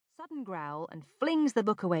sudden growl and flings the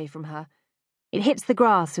book away from her. It hits the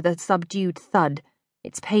grass with a subdued thud,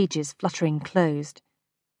 its pages fluttering closed.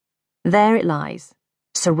 There it lies,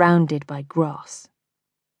 surrounded by grass.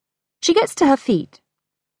 She gets to her feet.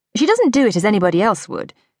 She doesn't do it as anybody else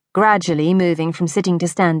would, gradually moving from sitting to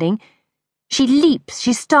standing. She leaps,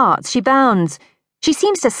 she starts, she bounds. She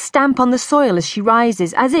seems to stamp on the soil as she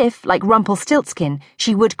rises, as if, like Rumpelstiltskin,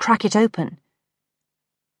 she would crack it open.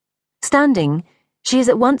 Standing, she is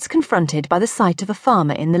at once confronted by the sight of a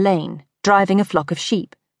farmer in the lane, driving a flock of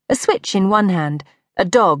sheep, a switch in one hand, a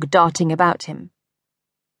dog darting about him.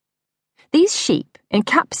 These sheep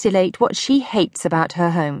encapsulate what she hates about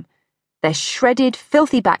her home, their shredded,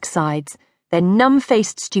 filthy backsides, their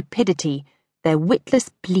numb-faced stupidity, their witless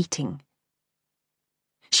bleating.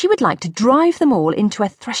 She would like to drive them all into a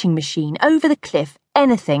threshing machine, over the cliff,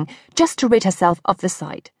 anything, just to rid herself of the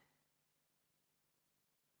sight.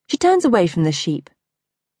 She turns away from the sheep,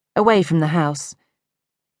 away from the house.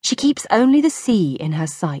 She keeps only the sea in her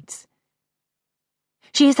sights.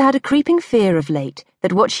 She has had a creeping fear of late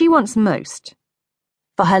that what she wants most,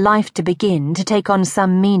 for her life to begin, to take on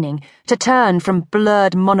some meaning, to turn from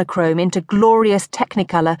blurred monochrome into glorious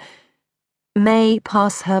technicolor, may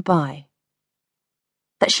pass her by.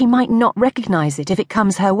 That she might not recognize it if it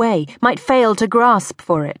comes her way, might fail to grasp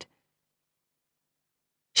for it.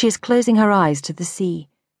 She is closing her eyes to the sea,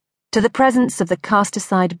 to the presence of the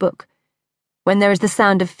cast-aside book, when there is the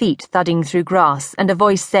sound of feet thudding through grass and a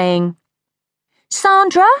voice saying,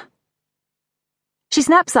 "Sandra?" She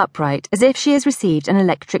snaps upright as if she has received an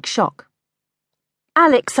electric shock.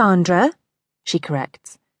 "Alexandra," she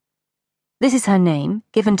corrects. This is her name,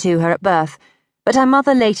 given to her at birth, but her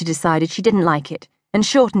mother later decided she didn't like it and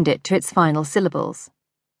shortened it to its final syllables.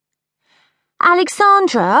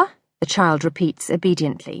 "Alexandra," the child repeats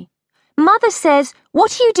obediently. "Mother says,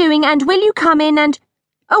 what are you doing and will you come in and—"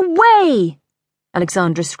 "Away!"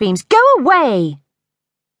 Alexandra screams. "Go away!"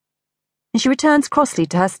 And she returns crossly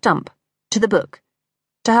to her stump, to the book,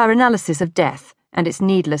 to her analysis of death and its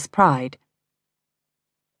needless pride.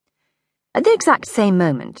 At the exact same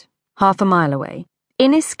moment, half a mile away,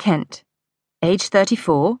 Innes Kent, age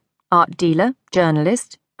 34, art dealer,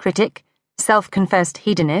 journalist, critic, self-confessed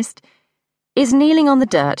hedonist, is kneeling on the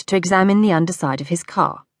dirt to examine the underside of his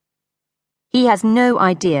car. He has no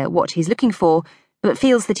idea what he's looking for, but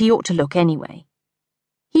feels that he ought to look anyway.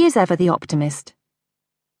 He is ever the optimist.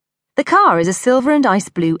 The car is a silver and ice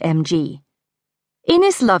blue MG.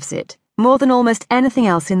 Innes loves it more than almost anything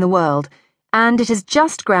else in the world, and it has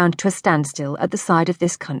just ground to a standstill at the side of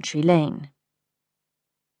this country lane.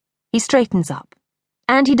 He straightens up,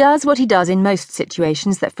 and he does what he does in most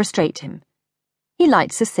situations that frustrate him. He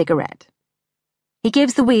lights a cigarette. He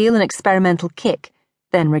gives the wheel an experimental kick,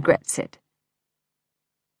 then regrets it.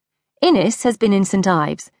 Innes has been in St.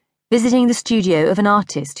 Ives, visiting the studio of an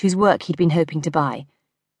artist whose work he'd been hoping to buy.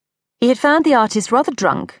 He had found the artist rather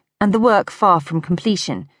drunk and the work far from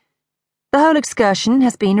completion. The whole excursion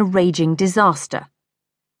has been a raging disaster.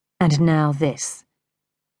 And now this.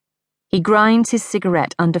 He grinds his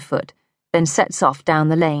cigarette underfoot, then sets off down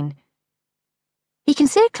the lane. He can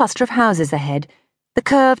see a cluster of houses ahead, the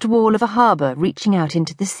curved wall of a harbour reaching out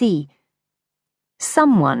into the sea.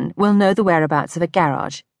 Someone will know the whereabouts of a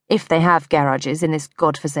garage, if they have garages in this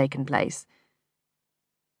god-forsaken place.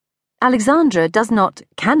 Alexandra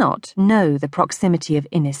cannot know the proximity of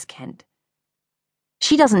Innes Kent.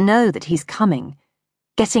 She doesn't know that he's coming,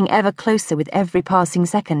 getting ever closer with every passing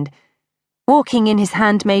second, walking in his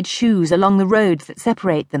handmade shoes along the roads that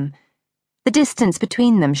separate them, the distance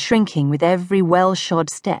between them shrinking with every well-shod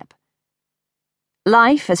step.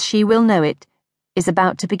 Life, as she will know it, is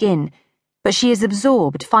about to begin, but she is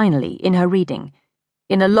absorbed, finally, in her reading,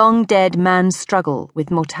 in a long-dead man's struggle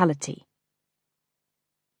with mortality.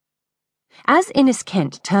 As Innes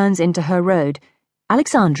Kent turns into her road,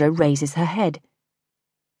 Alexandra raises her head.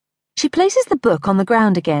 She places the book on the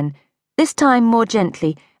ground again, this time more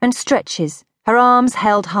gently, and stretches, her arms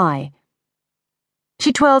held high.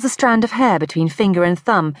 She twirls a strand of hair between finger and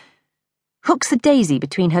thumb, hooks a daisy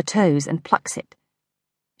between her toes and plucks it.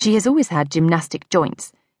 She has always had gymnastic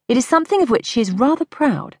joints. It is something of which she is rather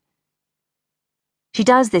proud. She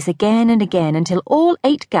does this again and again until all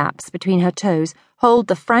 8 gaps between her toes hold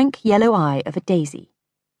the frank yellow eye of a daisy.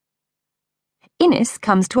 Innes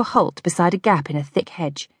comes to a halt beside a gap in a thick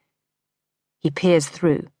hedge. He peers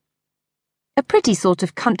through. A pretty sort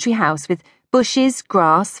of country house with bushes,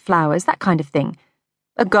 grass, flowers, that kind of thing.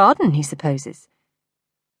 A garden, he supposes.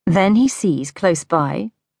 Then he sees, close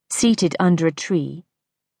by, seated under a tree,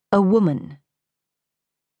 a woman.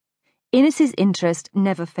 Innes's interest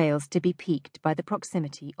never fails to be piqued by the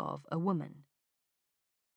proximity of a woman.